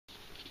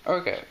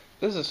Okay,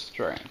 this is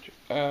strange.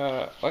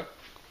 Like,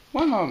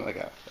 1 moment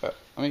ago,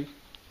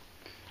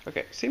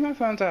 okay, see my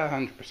phone's at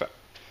 100%.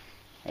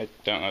 I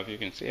don't know if you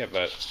can see it,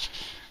 but,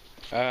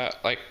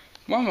 like,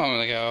 1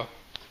 moment ago,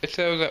 it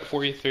said it was at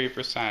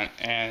 43%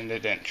 and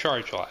it didn't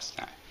charge last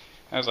night.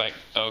 I was like,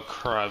 oh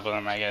crud, what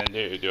am I gonna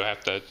do? Do I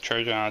have to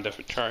charge it on a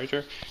different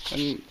charger?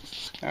 And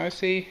now I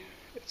see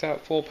it's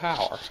at full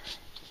power.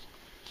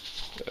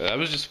 That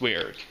was just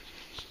weird.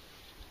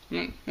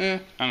 I'm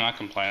not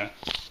complaining.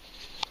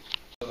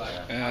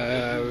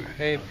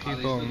 Hey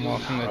people, and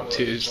welcome to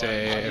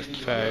Tuesday.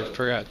 If I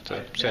forgot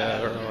to say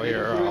that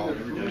earlier, I'll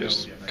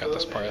just cut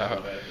this part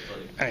out.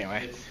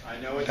 Anyway,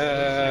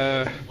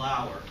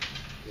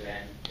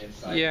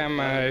 yeah,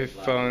 my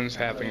phone's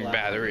having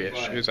battery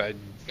issues. I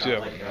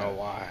don't know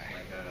why.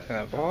 And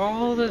of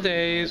all the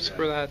days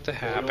for that to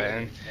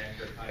happen,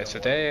 it's the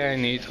day I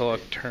need to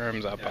look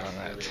terms up on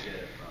it.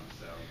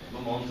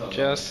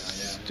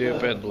 Just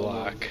stupid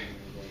luck.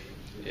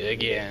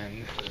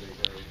 Again.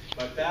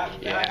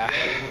 Yeah.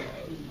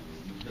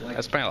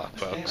 That's my luck,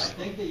 folks.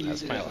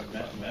 That's my luck,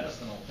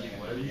 folks.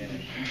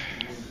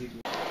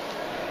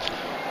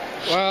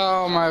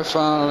 Well, my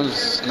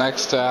phone's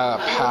next to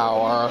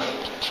power.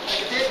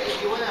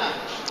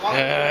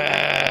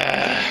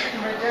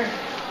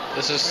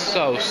 This is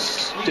so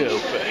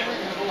stupid.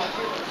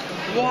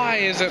 Why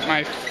isn't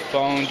my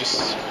phone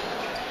just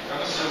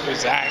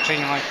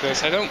acting like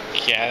this? I don't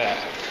get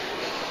it.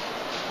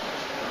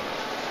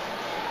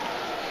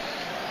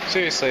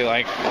 Seriously,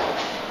 like,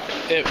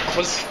 it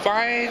was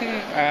fine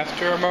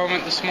after a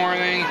moment this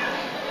morning.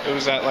 It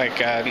was at like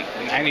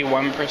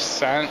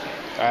 91%.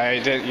 I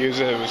didn't use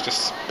it, it was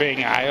just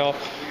being idle.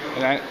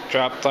 And that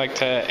dropped like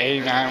to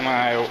 89 when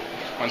I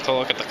went to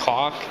look at the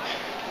clock.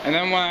 And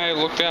then when I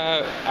looked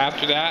at it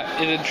after that,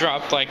 it had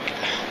dropped like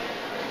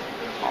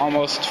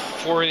almost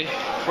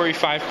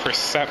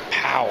 45%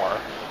 power.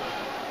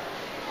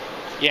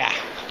 Yeah.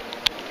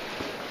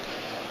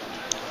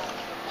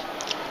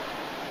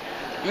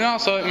 And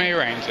also, it may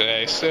rain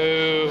today,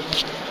 so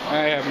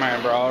I have my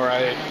umbrella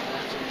ready.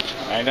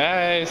 And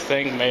I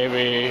think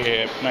maybe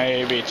it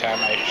may be time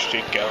I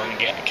should go and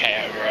get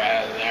Kyogre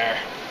out of there.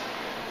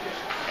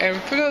 And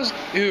for those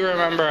who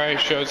remember, I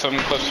showed some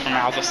clips from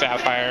Alpha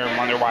Sapphire and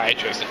wonder why I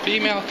chose the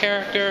female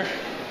character.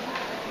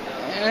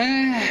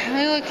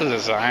 I like the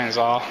designs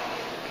all.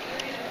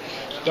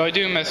 Though I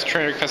do miss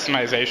trainer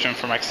customization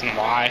from X and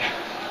Y.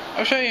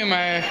 I'll show you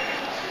my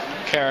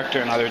character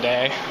another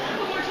day,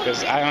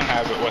 because I don't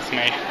have it with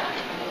me.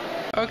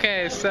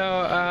 Okay,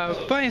 so,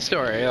 funny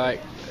story, like,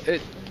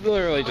 it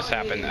literally just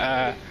happened.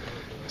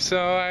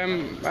 So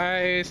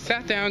I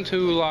sat down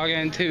to log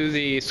into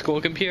the school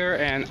computer,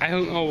 and I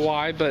don't know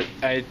why, but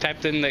I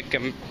typed in the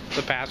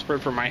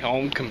password for my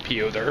home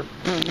computer.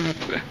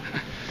 I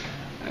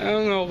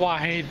don't know why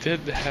I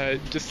did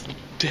that, just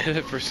did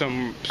it for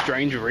some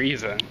strange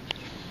reason.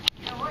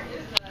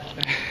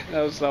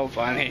 That was so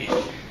funny.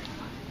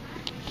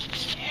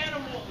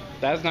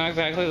 That's not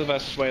exactly the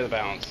best way to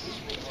balance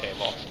the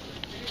table.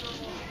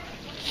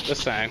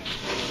 Just saying.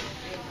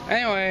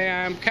 Anyway,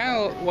 I'm kind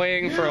of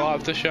waiting for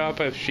Love to show up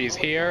if she's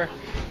here,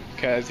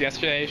 because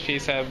yesterday she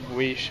said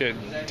we should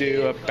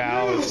do a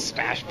battle of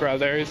Smash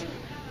Brothers,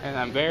 and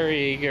I'm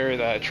very eager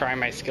to try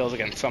my skills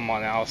against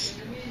someone else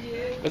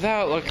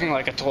without looking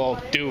like a total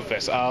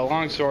doofus.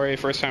 Long story,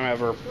 first time I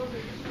ever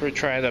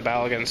tried a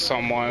battle against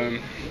someone,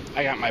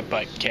 I got my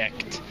butt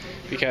kicked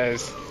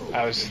because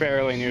I was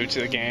fairly new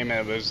to the game,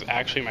 and it was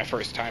actually my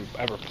first time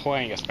ever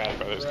playing a Smash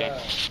Brothers game.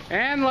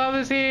 And Love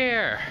is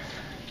here!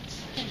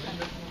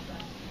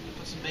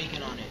 Put some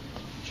bacon on it.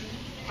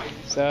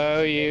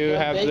 So you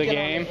have the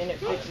game?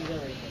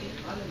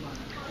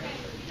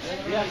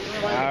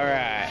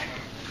 Alright.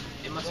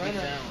 It must be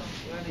found.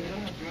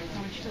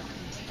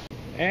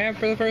 And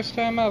for the first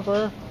time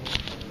ever,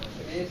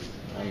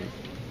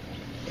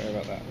 sorry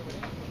about that.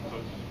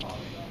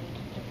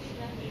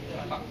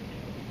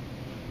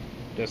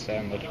 This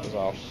sandwich was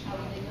off.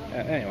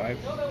 Anyway,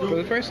 for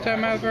the first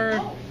time ever,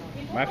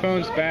 my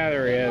phone's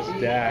battery has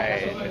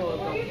died.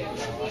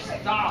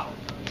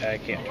 I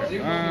can't turn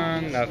it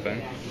on,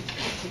 nothing.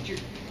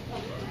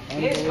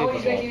 Unbelievable.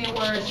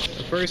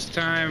 The first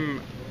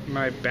time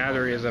my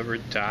battery has ever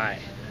died.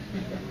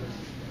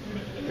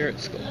 Here at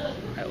school,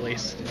 at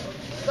least.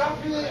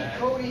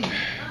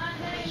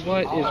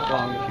 What is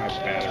wrong with my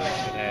battery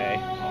today?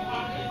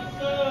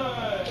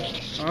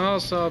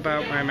 Also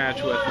about my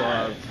match with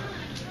Love.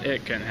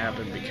 It couldn't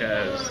happen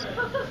because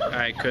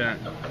I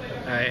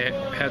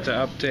had to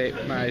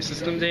update my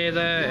system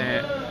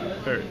data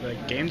or the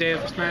game data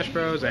for Smash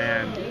Bros.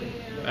 And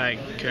I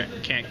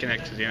can't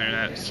connect to the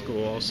internet at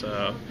school,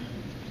 so.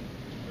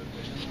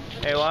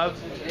 Hey Love,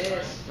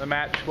 the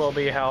match will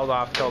be held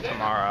off till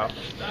tomorrow.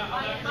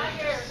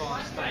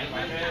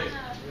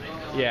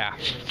 Yeah.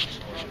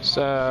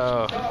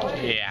 So,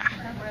 yeah.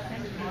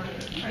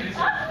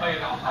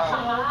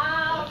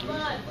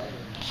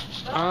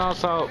 And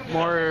also,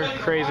 more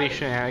crazy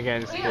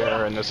shenanigans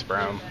here in this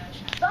room.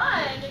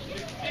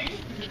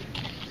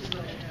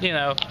 You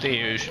know, the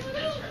usual.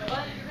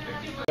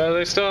 But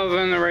they still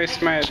haven't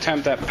erased my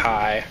attempt at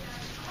pie.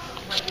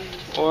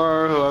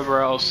 Or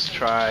whoever else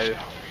tried.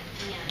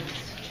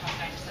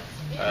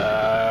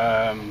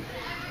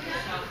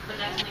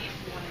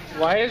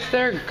 Why is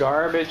there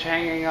garbage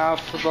hanging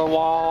off the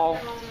wall?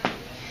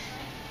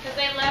 Because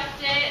they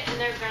left it and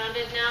they're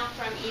grounded now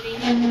from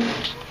eating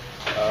it.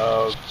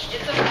 Oh. It's a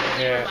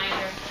friendly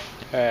reminder.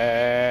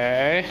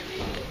 Hey.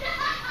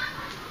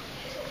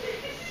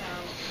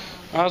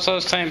 Also,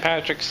 St.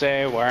 Patrick's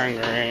Day, wearing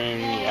green.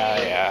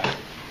 Yeah.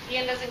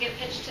 Leon doesn't get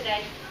pitched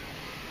today.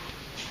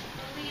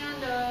 Leon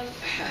does.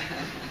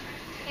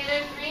 Hey,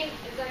 there's green.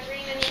 Is that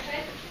green in your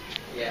pit?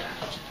 Yeah.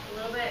 A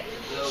little bit.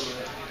 A little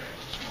bit.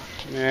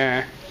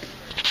 Yeah.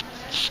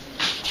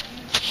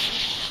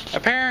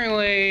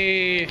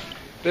 Apparently,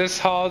 this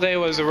holiday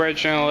was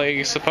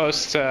originally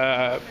supposed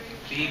to.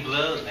 Be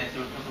blue. And to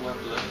wear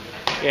blue.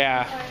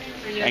 Yeah.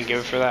 Thank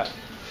you for that.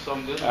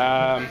 Some good.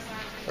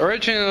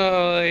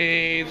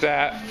 Originally,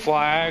 that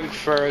flag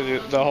for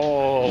the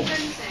whole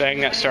thing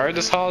that started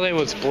this holiday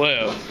was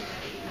blue.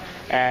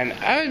 And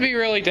I would be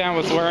really down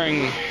with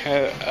wearing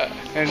an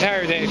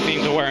entire day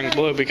themed to wearing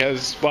blue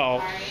because,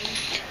 well,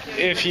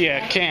 if you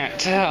can't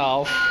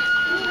tell,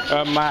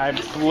 my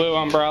blue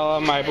umbrella,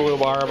 my blue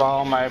water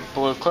bottle, my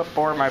blue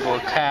clipboard, my blue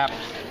cap,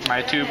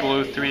 my two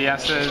blue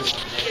 3S's.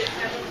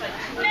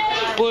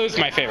 Blue's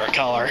my favorite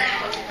color.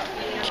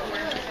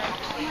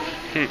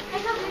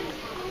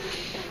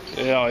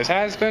 It always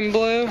has been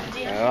blue, and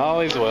it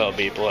always will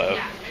be blue.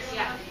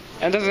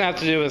 And it doesn't have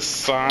to do with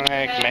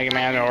Sonic, Mega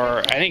Man,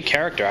 or any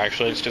character,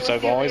 actually. It's just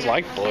I've always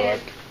liked blue. I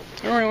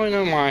don't really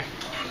know why.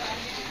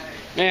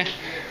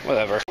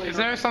 Whatever. Is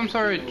there some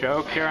sort of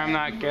joke here I'm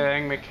not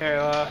getting,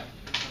 Michaela?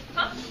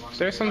 Huh? Is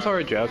there some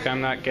sort of joke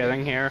I'm not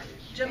getting here?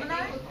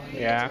 Gemini?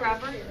 Yeah.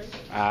 Rapper?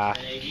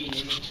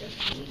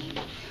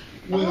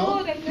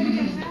 Well, They put it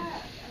in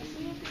that.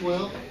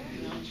 well,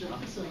 now check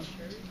this out.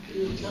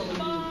 You're telling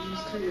me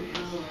these two are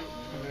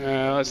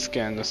power. Let's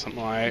get into some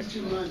light. These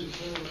two lines are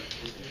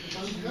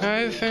power.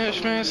 I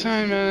finished my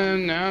assignment,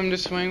 and now I'm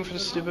just waiting for the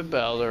stupid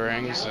bell to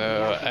ring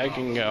so I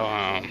can go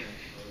home.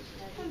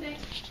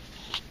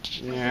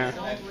 Yeah.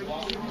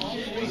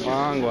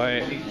 Long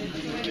wait.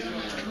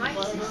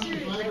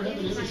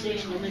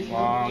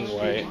 Long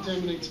wait.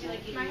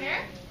 My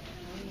hair?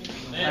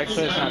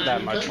 Actually, it's not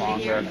that much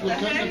longer.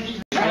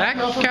 That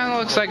kind of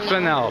looks like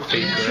Vanellope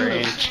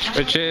green,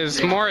 which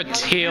is more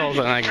teal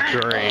than a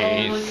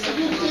green.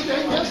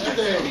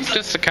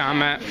 Just a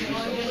comment.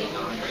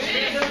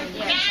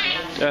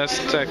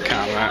 Just a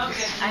comment.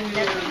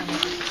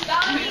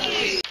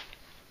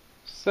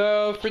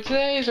 So, for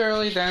today's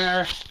early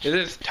dinner, it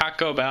is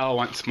Taco Bell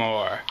once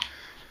more.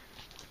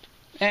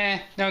 No,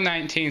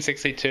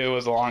 1962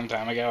 was a long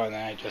time ago, and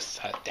then I just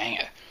said, dang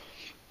it.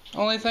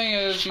 Only thing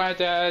is, my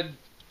dad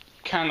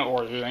kind of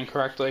ordered it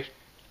incorrectly.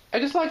 I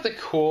just like the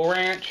Cool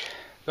Ranch,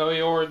 though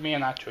he ordered me a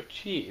nacho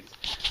cheese.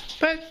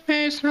 But,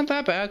 it's not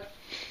that bad.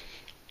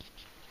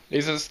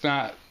 It's just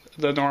not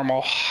the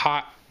normal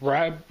hot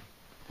red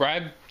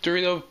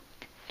Dorito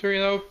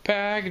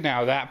bag.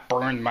 Now that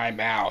burned my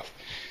mouth.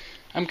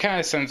 I'm kind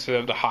of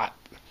sensitive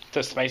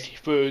to spicy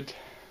food.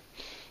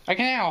 I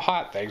can handle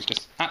hot things,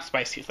 just not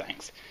spicy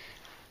things.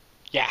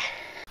 Yeah.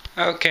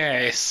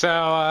 Okay,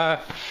 so,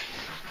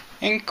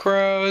 Ink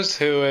Rose,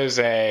 who is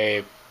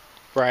a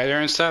writer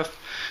and stuff,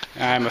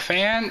 I'm a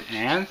fan,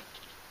 and,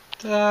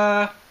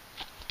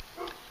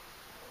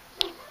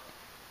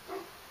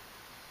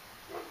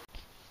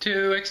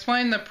 to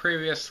explain the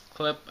previous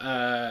clip,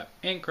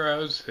 Ink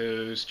Rose,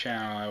 whose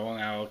channel I will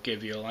now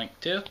give you a link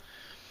to,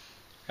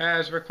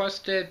 has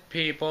requested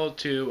people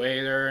to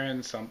aid her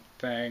in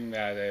something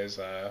that is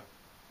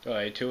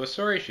related to a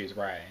story she's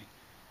writing.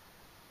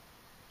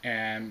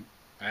 And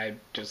I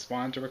just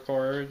wanted to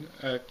record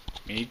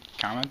me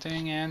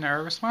commenting and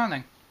her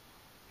responding.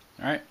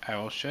 Alright, I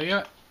will show you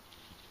it.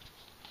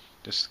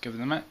 Just give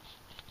it a minute.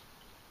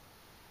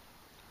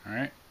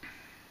 Alright.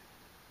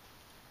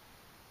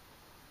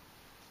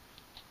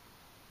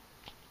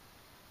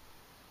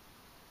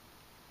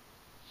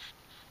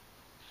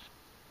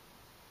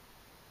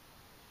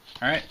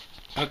 Alright,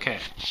 okay.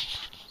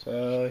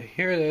 So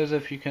here it is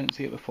if you couldn't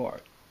see it before.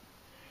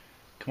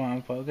 Come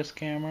on, focus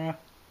camera.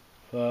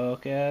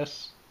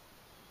 Focus.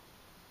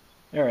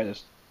 There it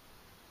is.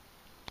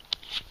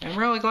 I'm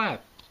really glad.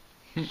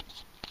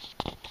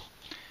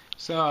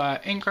 So,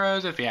 Ink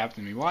Rose, if you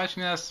happen to be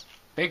watching this,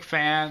 big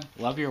fan,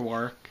 love your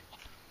work.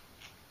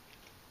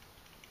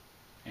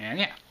 And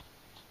yeah.